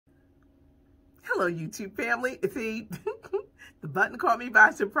Hello, YouTube family. See, the button caught me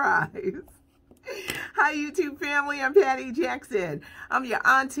by surprise. Hi, YouTube family. I'm Patty Jackson. I'm your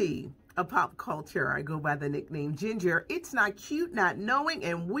auntie of pop culture. I go by the nickname Ginger. It's not cute, not knowing,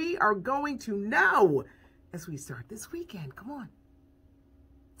 and we are going to know as we start this weekend. Come on.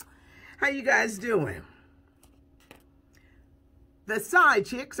 How you guys doing? The side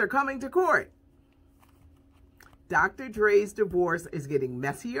chicks are coming to court. Dr. Dre's divorce is getting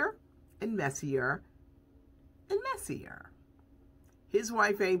messier and messier and messier. His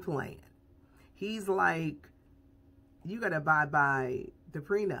wife ain't playing. He's like, you got to abide by the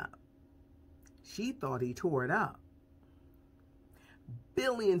prenup. She thought he tore it up.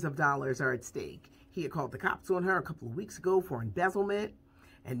 Billions of dollars are at stake. He had called the cops on her a couple of weeks ago for embezzlement,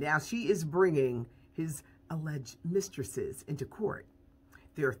 and now she is bringing his alleged mistresses into court.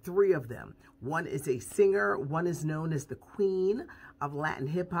 There are three of them. One is a singer, one is known as the queen of Latin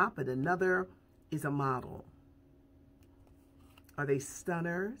hip-hop, and another is a model. Are they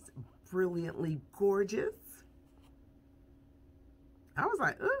stunners? Brilliantly gorgeous? I was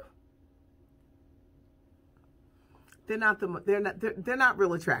like, ugh. They're not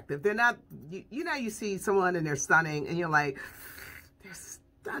real attractive. They're not, you know, you see someone and they're stunning and you're like, they're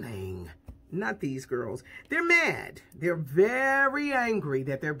stunning. Not these girls. They're mad. They're very angry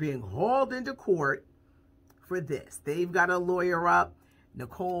that they're being hauled into court for this. They've got a lawyer up.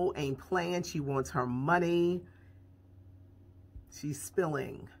 Nicole ain't playing. She wants her money. She's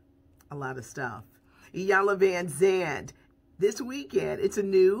spilling a lot of stuff. Iyanla Van Zandt. This weekend, it's a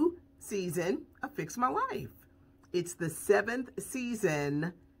new season of Fix My Life. It's the 7th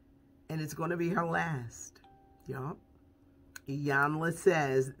season, and it's going to be her last. Yup. Iyanla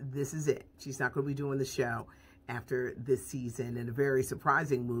says this is it. She's not going to be doing the show after this season, in a very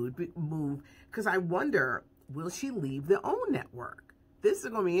surprising move, because I wonder, will she leave the OWN network? This is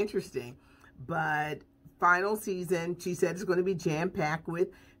going to be interesting. But final season, she said it's going to be jam-packed with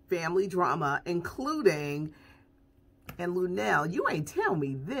family drama, including, and Lunel, you ain't tell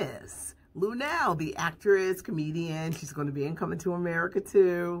me this. Lunel, the actress, comedian, she's going to be in Coming to America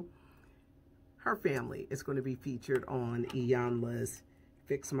too. Her family is going to be featured on Iyanla's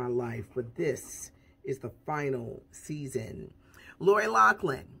Fix My Life, but this is the final season. Lori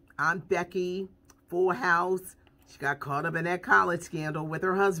Loughlin, Aunt Becky, Full House. She got caught up in that college scandal with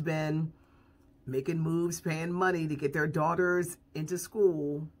her husband, making moves, paying money to get their daughters into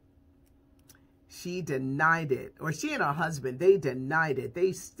school. She denied it, or she and her husband, they denied it.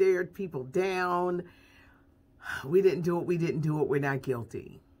 They stared people down. We didn't do it. We didn't do it. We're not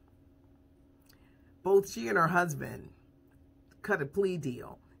guilty. Both she and her husband cut a plea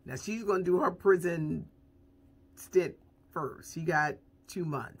deal. Now, she's going to do her prison stint first. She got 2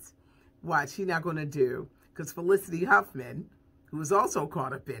 months. What she's not going to do, because Felicity Huffman, who was also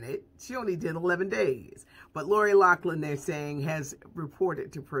caught up in it, she only did 11 days. But Lori Loughlin, they're saying, has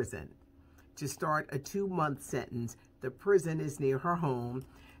reported to prison to start a 2-month sentence. The prison is near her home.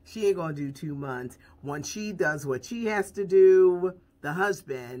 She ain't going to do 2 months. Once she does what she has to do, the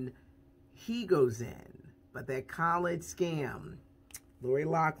husband, he goes in. But that college scam, Lori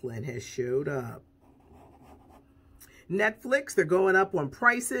Loughlin has showed up. Netflix, they're going up on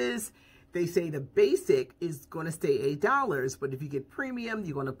prices. They say the basic is going to stay $8, but if you get premium,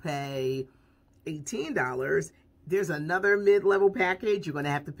 you're going to pay $18. There's another mid-level package. You're going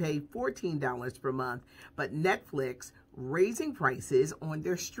to have to pay $14 per month. But Netflix raising prices on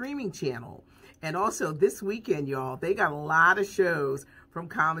their streaming channel. And also this weekend, y'all, they got a lot of shows from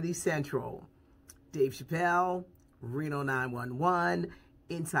Comedy Central. Dave Chappelle, Reno 911,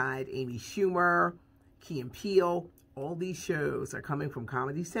 Inside Amy Schumer, Key and Peele. All these shows are coming from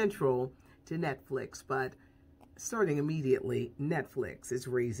Comedy Central to Netflix. But starting immediately, Netflix is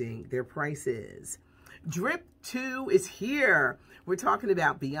raising their prices. Drip 2 is here. We're talking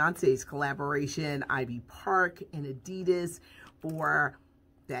about Beyonce's collaboration, Ivy Park and Adidas, for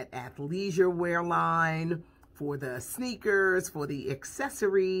that athleisure wear line, for the sneakers, for the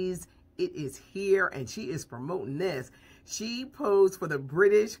accessories. It is here, and she is promoting this. She posed for the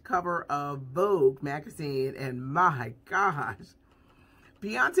British cover of Vogue magazine, and my gosh,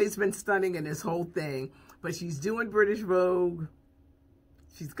 Beyonce's been stunning in this whole thing, but she's doing British Vogue.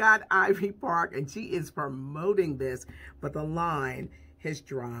 She's got Ivy Park, and she is promoting this, but the line has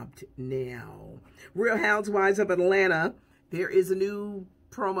dropped now. Real Housewives of Atlanta, there is a new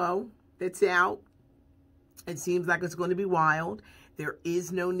promo that's out. It seems like it's going to be wild. There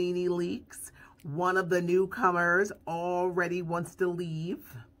is no Nene Leakes. One of the newcomers already wants to leave.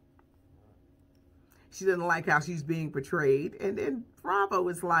 She doesn't like how she's being portrayed. And then Bravo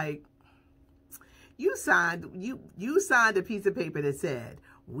is like, you signed a piece of paper that said,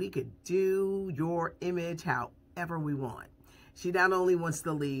 We could do your image however we want. She not only wants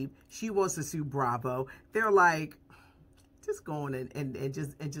to leave, she wants to sue Bravo. They're like, just go on and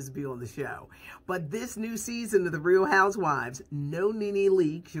just be on the show. But this new season of The Real Housewives, no Nene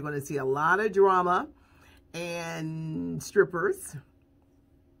leaks. You're going to see a lot of drama and strippers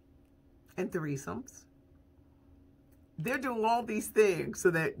and threesomes. They're doing all these things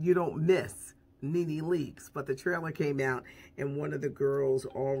so that you don't miss Nene leaks. But the trailer came out and one of the girls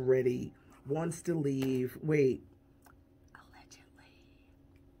already wants to leave. Wait.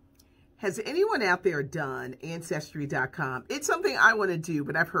 Has anyone out there done Ancestry.com? It's something I want to do,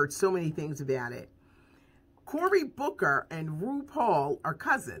 but I've heard so many things about it. Cory Booker and RuPaul are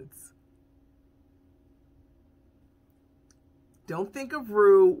cousins. Don't think of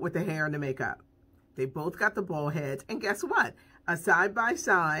Ru with the hair and the makeup. They both got the bald heads. And guess what? A side by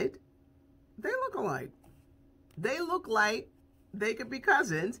side, they look alike. They look like they could be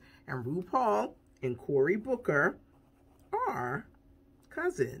cousins. And RuPaul and Cory Booker are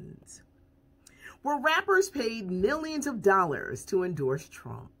cousins. Were rappers paid millions of dollars to endorse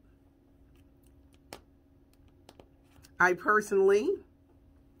Trump? I personally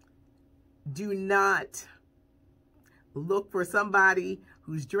do not look for somebody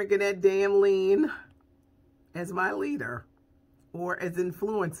who's drinking that damn lean as my leader or as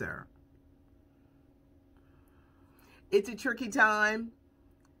influencer. It's a tricky time.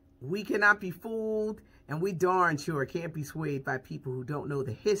 We cannot be fooled, and we darn sure can't be swayed by people who don't know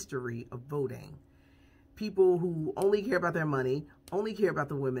the history of voting. People who only care about their money, only care about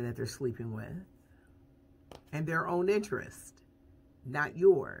the women that they're sleeping with, and their own interest, not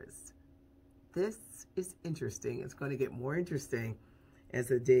yours. This is interesting. It's going to get more interesting as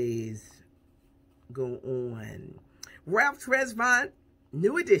the days go on. Ralph Tresvant,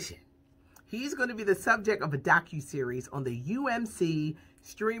 new edition. He's going to be the subject of a docuseries on the UMC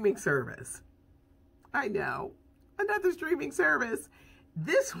streaming service. I know, another streaming service.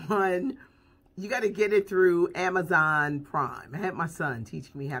 This one, you got to get it through Amazon Prime. I had my son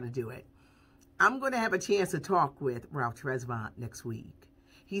teaching me how to do it. I'm going to have a chance to talk with Ralph Tresvant next week.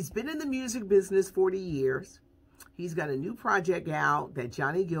 He's been in the music business 40 years. He's got a new project out that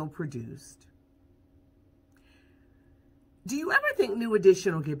Johnny Gill produced. Do you ever think New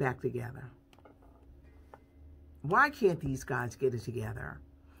Edition will get back together? Why can't these guys get it together?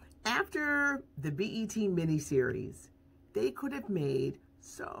 After the BET miniseries, they could have made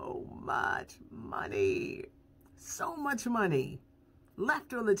so much money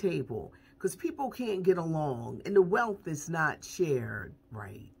left on the table because people can't get along and the wealth is not shared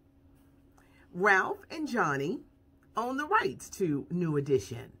right. Ralph and Johnny own the rights to New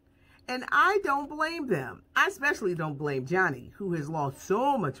Edition, and I don't blame them. I especially don't blame Johnny, who has lost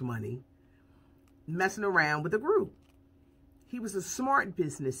so much money messing around with the group. He was a smart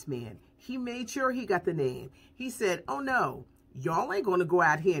businessman. He made sure he got the name. He said, oh no, y'all ain't going to go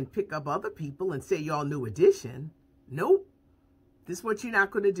out here and pick up other people and say y'all New Edition. Nope. This is what you're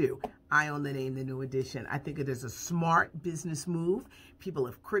not going to do. I own the name The New Edition. I think it is a smart business move. People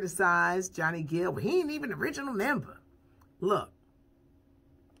have criticized Johnny Gill, but he ain't even an original member. Look,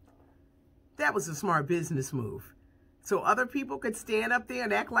 that was a smart business move. So other people could stand up there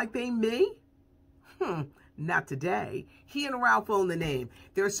and act like they me? Not today. He and Ralph own the name.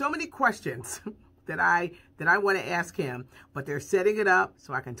 There are so many questions that I want to ask him, but they're setting it up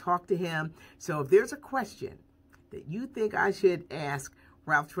so I can talk to him. So if there's a question that you think I should ask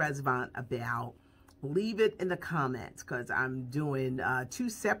Ralph Tresvant about, leave it in the comments, because I'm doing 2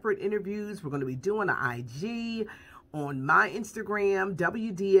 separate interviews. We're going to be doing an IG on my Instagram,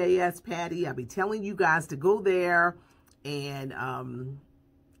 WDAS Patty. I'll be telling you guys to go there and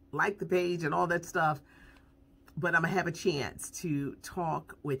like the page and all that stuff. But I'm going to have a chance to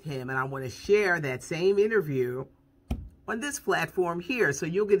talk with him, and I want to share that same interview on this platform here, so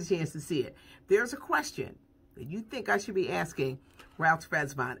you'll get a chance to see it. There's a question that you think I should be asking Ralph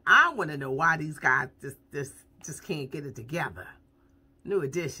Tresvant. I want to know why these guys just can't get it together. New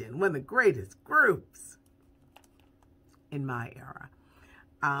Edition, one of the greatest groups in my era.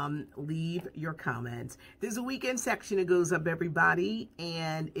 Leave your comments. There's a weekend section that goes up, everybody,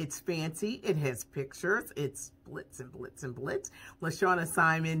 and it's fancy. It has pictures. It's blitz and blitz and blitz. LaShawna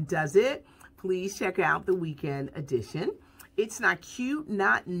Simon does it. Please check out the weekend edition. It's not cute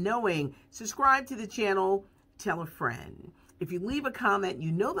not knowing. Subscribe to the channel. Tell a friend. If you leave a comment,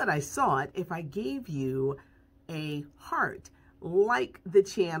 you know that I saw it. If I gave you a heart, like the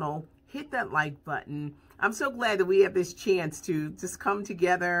channel, hit that like button. I'm so glad that we have this chance to just come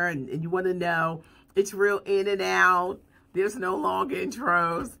together, and you want to know it's real in and out. There's no long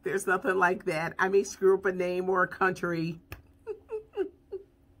intros. There's nothing like that. I may screw up a name or a country.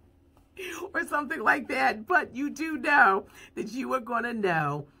 or something like that. But you do know that you are going to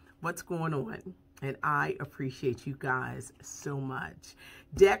know what's going on. And I appreciate you guys so much.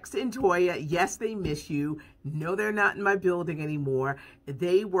 Dex and Toya, yes, they miss you. No, they're not in my building anymore.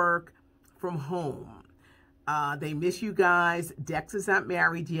 They work from home. They miss you guys. Dex is not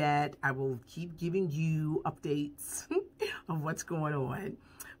married yet. I will keep giving you updates of what's going on.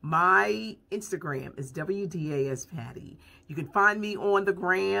 My Instagram is WDASPatty. You can find me on the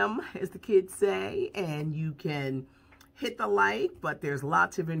gram, as the kids say, and you can hit the like, but there's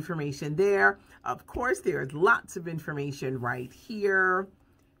lots of information there. Of course, there's lots of information right here.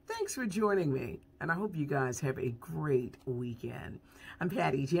 Thanks for joining me, and I hope you guys have a great weekend. I'm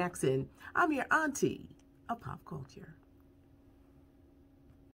Patty Jackson. I'm your auntie of pop culture.